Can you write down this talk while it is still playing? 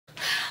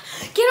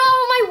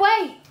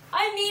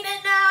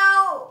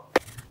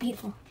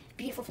Beautiful.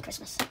 Beautiful for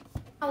Christmas.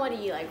 What are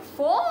you, like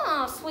 4?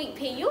 Oh, sweet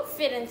pea, you'll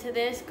fit into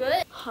this.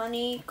 Good.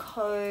 Honey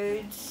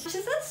codes. How much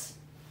is this?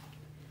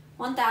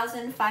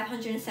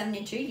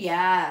 1,572.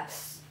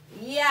 Yes.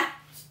 Yeah.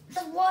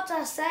 The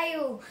water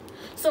sale.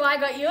 So I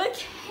got you a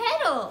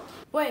kettle.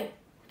 Wait,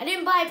 I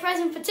didn't buy a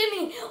present for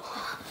Timmy.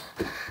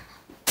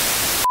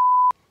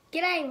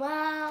 G'day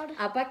world.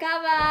 Apa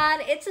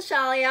kabar? It's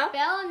Ashalia.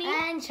 Bellany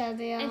And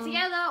Chaziel. and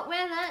together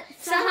we're the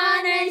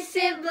SUHARNO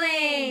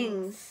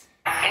Siblings.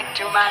 Think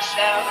to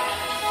myself,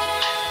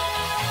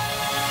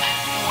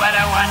 what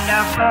a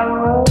wonderful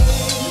world.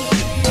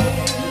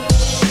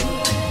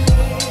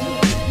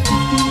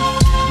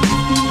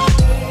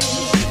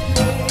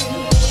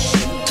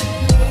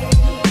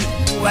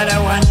 What a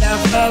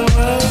wonderful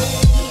world.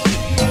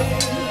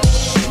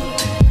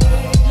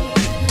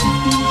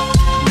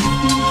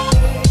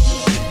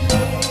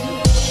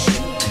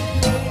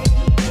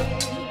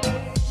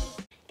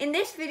 In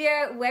this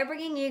video, we're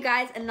bringing you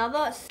guys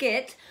another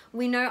skit.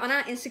 We know on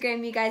our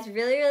Instagram you guys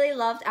really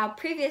loved our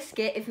previous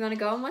skit. If you want to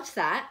go and watch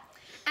that.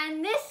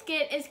 And this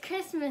skit is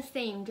Christmas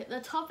themed. The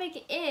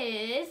topic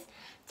is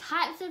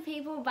types of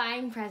people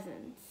buying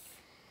presents.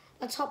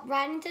 Let's hop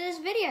right into this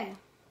video.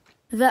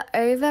 The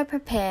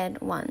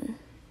over-prepared one.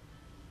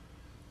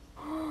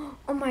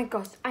 Oh my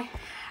gosh, I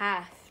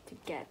have to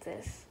get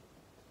this.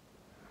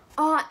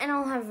 Oh, and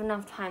I'll have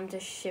enough time to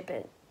ship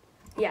it.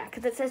 Yeah,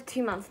 because it says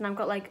 2 months and I've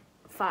got like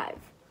 5.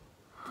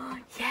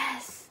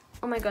 Yes!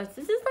 Oh my gosh,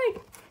 this is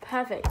like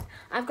perfect.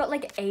 I've got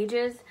like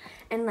ages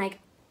and like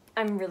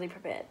I'm really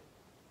prepared.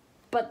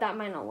 But that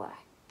might not work.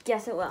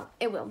 Yes, it will.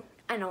 It will.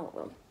 I know it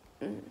will.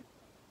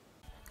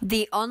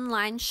 The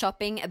online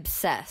shopping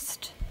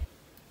obsessed.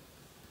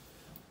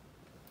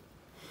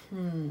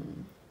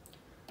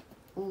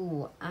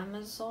 Ooh,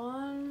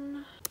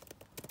 Amazon.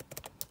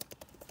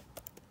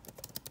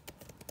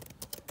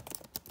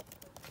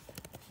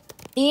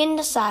 The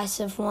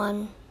indecisive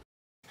one.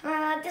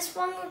 This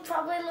one would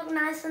probably look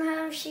nice on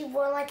her if she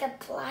wore like a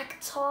black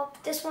top.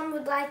 This one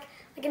would like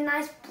a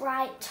nice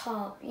bright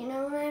top. You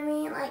know what I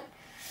mean? Like,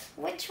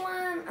 which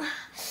one?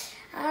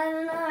 I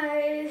don't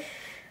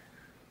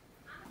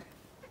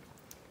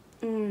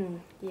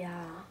know.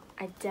 Yeah,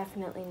 I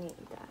definitely need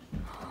that.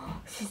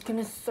 She's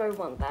gonna so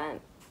want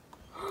that.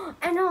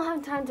 And I'll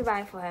have time to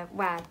buy it for her.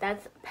 Wow,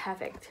 that's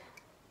perfect.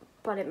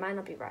 But it might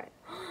not be right.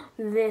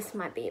 This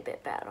might be a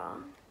bit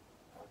better.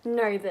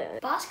 No,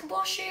 this.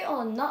 Basketball shoe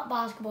or not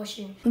basketball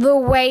shoe? The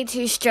way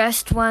too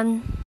stressed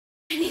one.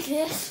 I need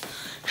this.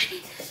 I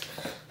need this.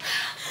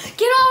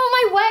 Get out of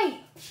my way!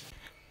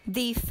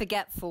 The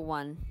forgetful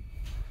one.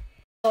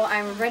 So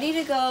I'm ready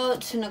to go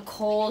to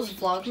Nicole's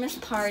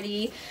Vlogmas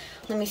party.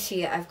 Let me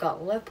see, I've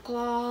got lip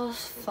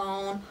gloss,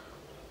 phone.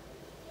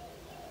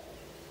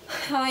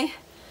 I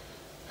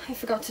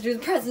forgot to do the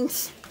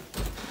presents.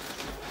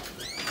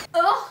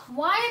 Ugh,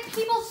 why are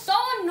people so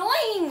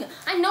annoying?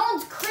 I know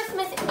it's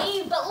Christmas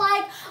Eve, but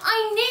like,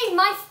 I need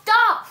my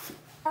stuff.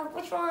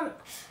 Which one?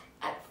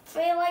 I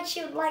feel like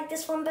she would like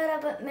this one better,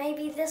 but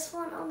maybe this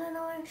one, I don't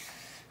know.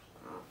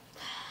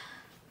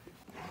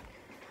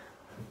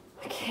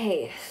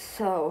 Okay,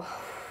 so,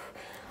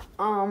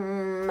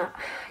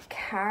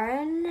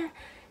 Karen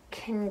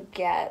can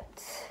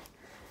get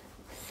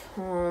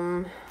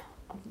some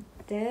of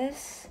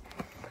this.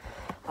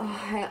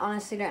 Oh, I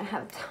honestly don't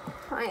have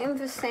time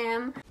for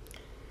Sam.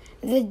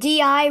 The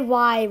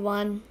DIY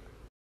one.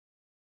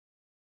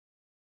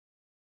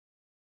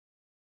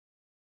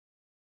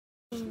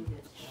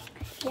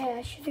 Yeah,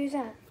 I should do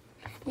that.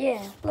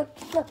 Yeah, look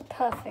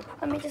perfect.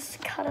 Let me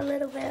just cut a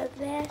little bit of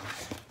there.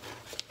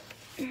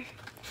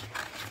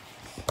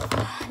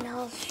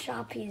 Now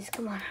Sharpies,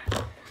 come on.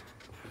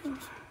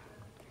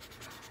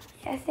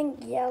 Yeah, I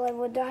think yellow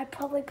would do. I'd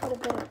probably put a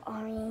bit of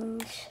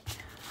orange.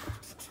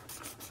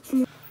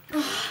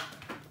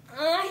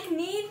 I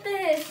need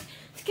this.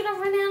 It's gonna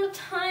run out of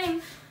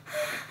time.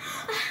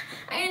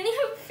 I only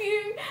have a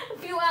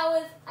few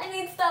hours. I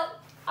need stuff.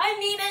 I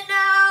need it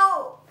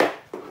now.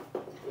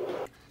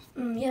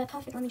 Yeah,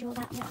 perfect. Let me do all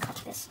that. I'm gonna cut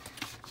this.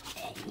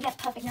 Yeah,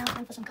 perfect. Now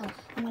time for some color.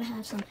 I'm gonna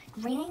have some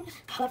green.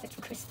 Perfect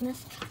for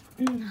Christmas.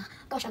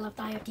 Gosh, I love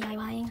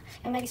DIYing.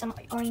 And maybe some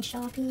orange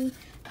Sharpie.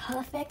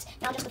 Perfect.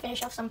 Now just to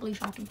finish off, some blue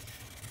Sharpie.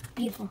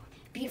 Beautiful.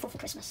 Beautiful for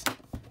Christmas.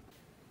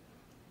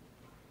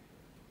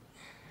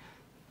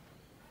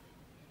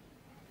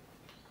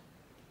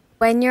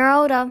 When you're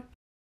older.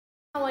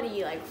 What are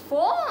you, like 4?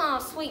 Oh,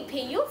 sweet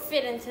pea, you'll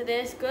fit into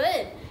this.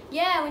 Good.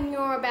 Yeah, when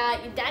you're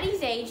about your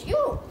daddy's age,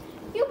 you'll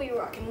be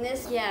rocking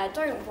this. Yeah,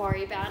 don't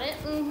worry about it.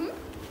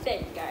 There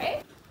you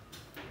go.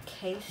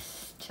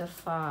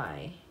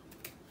 Casetify.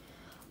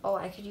 Oh,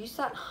 I could use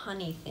that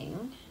honey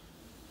thing.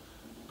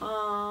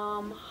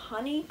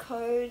 Honey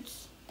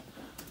codes.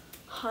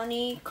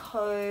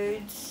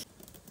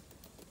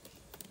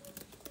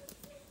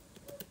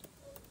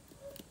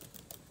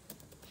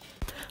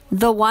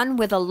 The one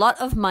with a lot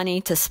of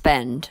money to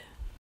spend.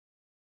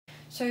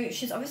 So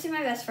she's obviously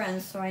my best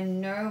friend, so I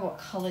know what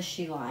color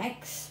she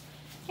likes.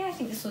 Yeah, I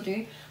think this will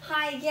do.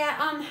 Hi, yeah,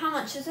 how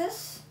much is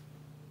this?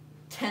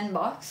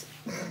 $10.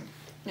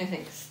 No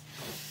thanks.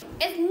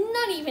 It's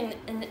not even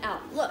an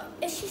L. Look,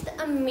 it's just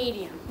a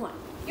medium. What?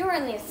 You're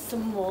only a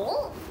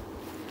small?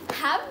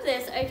 Have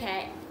this,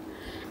 okay?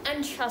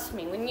 And trust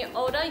me, when you're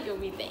older, you'll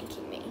be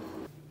thanking me.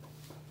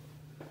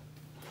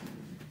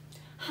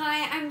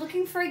 Hi, I'm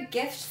looking for a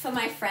gift for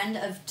my friend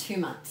of 2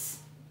 months.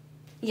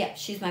 Yeah,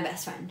 she's my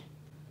best friend.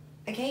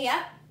 Okay,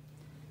 yeah.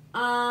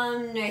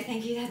 No,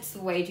 thank you. That's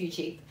way too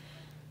cheap.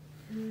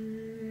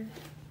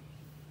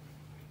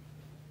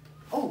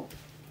 Oh.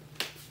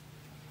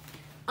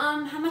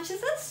 How much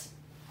is this?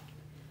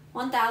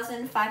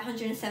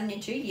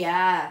 1,572.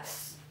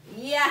 Yes.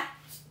 Yeah.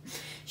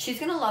 She's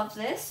gonna love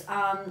this.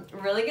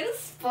 Really gonna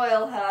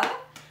spoil her.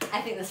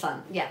 I think this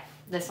one. Yeah,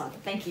 this one.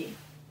 Thank you.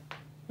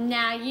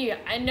 Now you,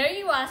 I know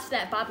you asked for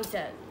that Barbie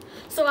set.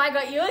 So I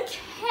got you a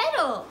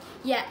kettle.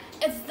 Yeah,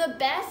 it's the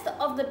best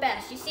of the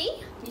best. You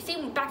see,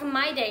 back in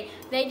my day,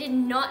 they did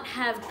not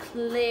have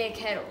clear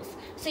kettles.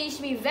 So you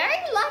should be very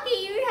lucky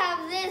you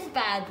have this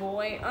bad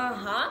boy.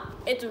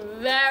 It's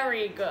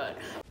very good.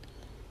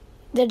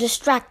 The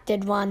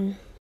distracted one.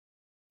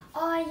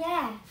 Oh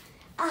yeah.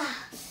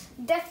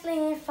 Definitely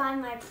need to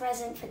find my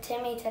present for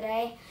Timmy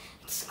today.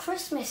 It's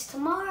Christmas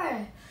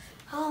tomorrow.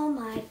 Oh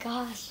my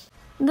gosh.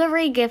 The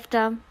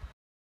regifter.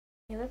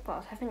 Your lip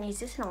gloss. Haven't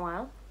used this in a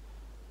while.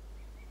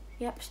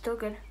 Yep, still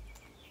good.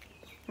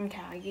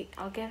 Okay,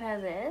 I'll give her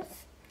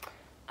this.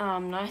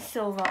 Nice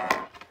silver.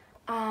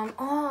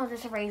 Oh,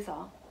 there's a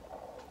razor.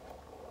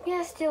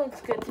 Yeah, still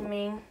looks good to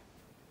me.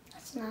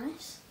 That's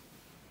nice.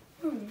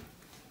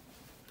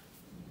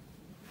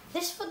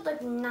 This would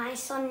look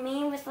nice on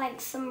me with like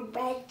some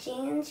red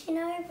jeans, you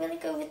know, really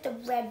go with the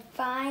red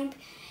vibe.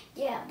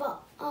 Yeah, but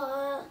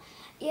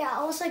yeah,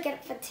 I'll also get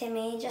it for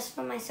Timmy, just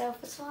for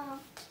myself as well.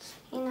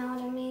 You know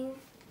what I mean?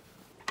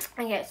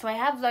 Okay, so I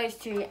have those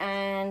two,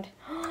 and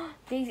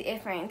these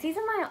earrings. These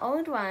are my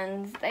old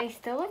ones. They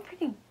still look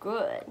pretty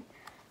good.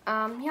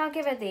 Yeah, I'll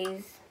give her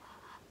these.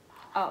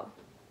 Oh,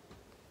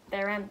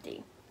 they're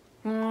empty.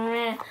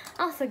 I'll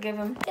also give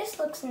them. This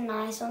looks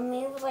nice on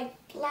me with like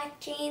black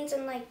jeans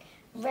and like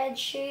red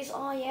shoes.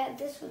 Oh yeah,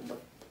 this would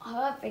look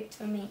perfect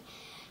for me.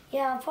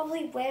 Yeah, I'll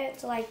probably wear it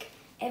to like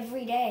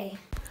every day.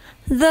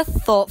 The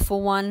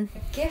thoughtful one. A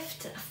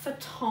gift for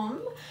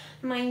Tom,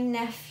 my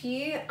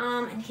nephew,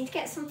 and he'd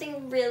get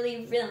something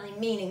really, really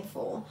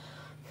meaningful.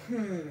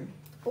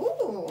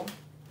 Ooh,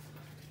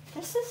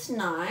 this is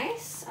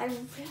nice. I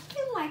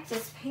really like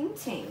this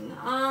painting.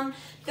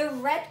 The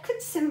red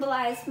could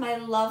symbolize my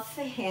love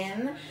for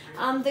him.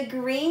 The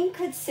green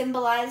could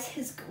symbolize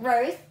his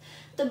growth.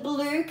 The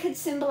blue could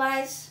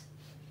symbolize,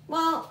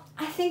 well,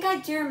 I think I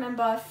do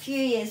remember a few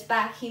years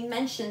back he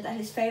mentioned that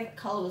his favorite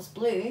color was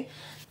blue.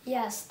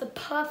 Yes, the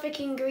perfect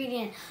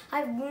ingredient.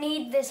 I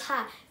need this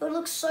hat. It would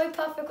look so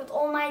perfect with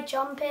all my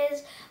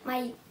jumpers,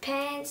 my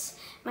pants,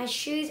 my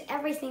shoes,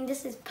 everything.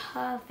 This is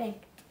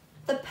perfect.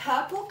 The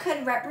purple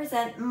could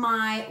represent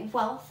my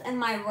wealth and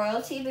my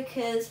royalty,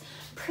 because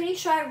pretty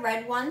sure I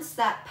read once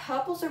that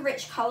purple's a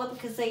rich color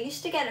because they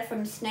used to get it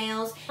from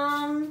snails.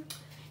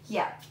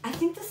 Yeah, I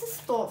think this is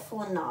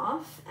thoughtful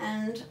enough,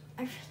 and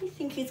I really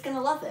think he's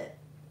gonna love it.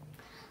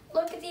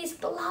 Look at these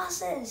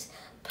glasses.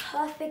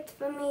 Perfect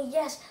for me,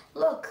 yes,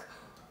 look.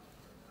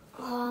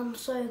 Oh, I'm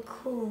so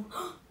cool.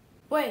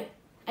 Wait,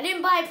 I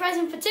didn't buy a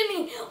present for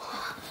Timmy.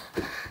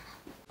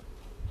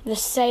 The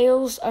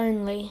sales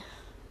only.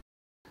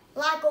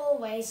 Like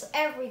always,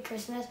 every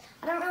Christmas,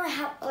 I don't really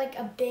have like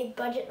a big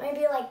budget,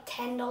 maybe like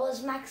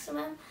 $10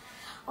 maximum.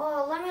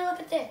 Oh, let me look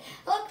at this.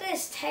 Look at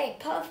this tape,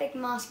 perfect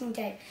masking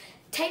tape.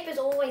 Tape is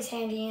always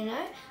handy, you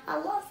know. I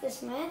love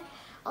this, man.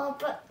 Oh,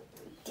 but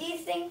do you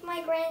think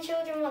my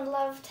grandchildren would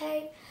love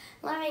tape?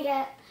 Let me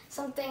get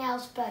something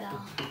else better.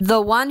 The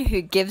one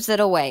who gives it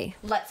away.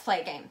 Let's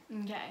play a game.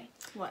 Okay.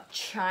 What?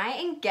 Try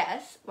and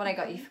guess what I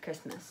got you for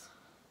Christmas.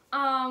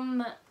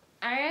 I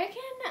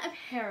reckon a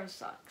pair of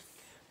socks.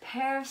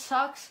 Pair of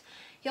socks?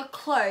 You're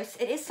close.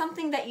 It is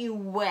something that you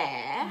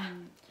wear.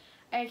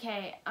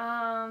 Okay,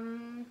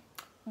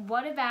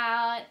 what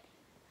about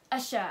a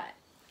shirt?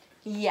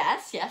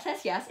 Yes.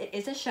 It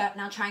is a shirt.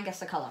 Now try and guess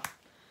the color.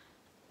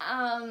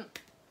 I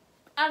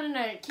don't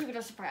know. Keep it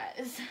a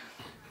surprise.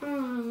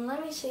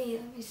 Let me see.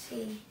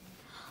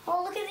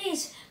 Oh, look at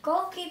these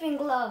goalkeeping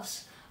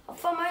gloves.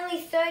 From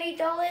only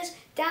 $30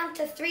 down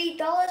to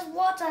 $3.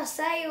 What a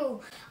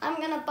sale. I'm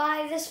gonna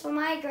buy this for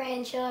my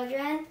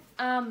grandchildren.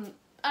 I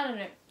don't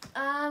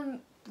know.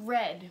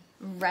 Red.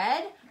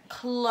 Red?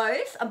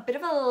 Close. A bit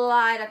of a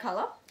lighter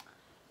color.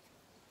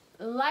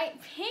 Light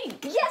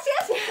pink.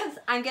 Yes.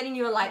 I'm getting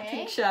you a light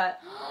pink shirt.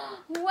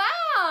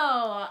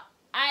 Wow.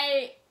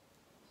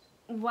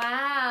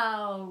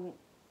 Wow.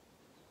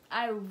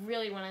 I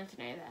really wanted to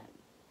know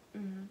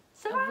that.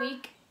 So a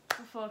week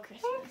before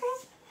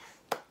Christmas.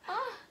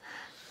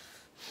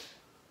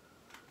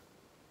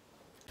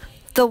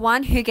 The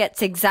one who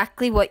gets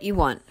exactly what you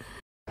want.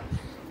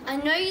 I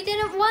know you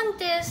didn't want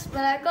this,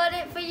 but I got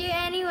it for you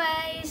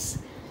anyways.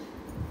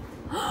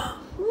 Wow,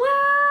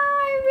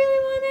 I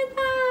really wanted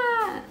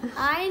that.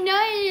 I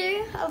know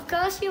you. Of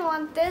course you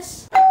want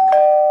this.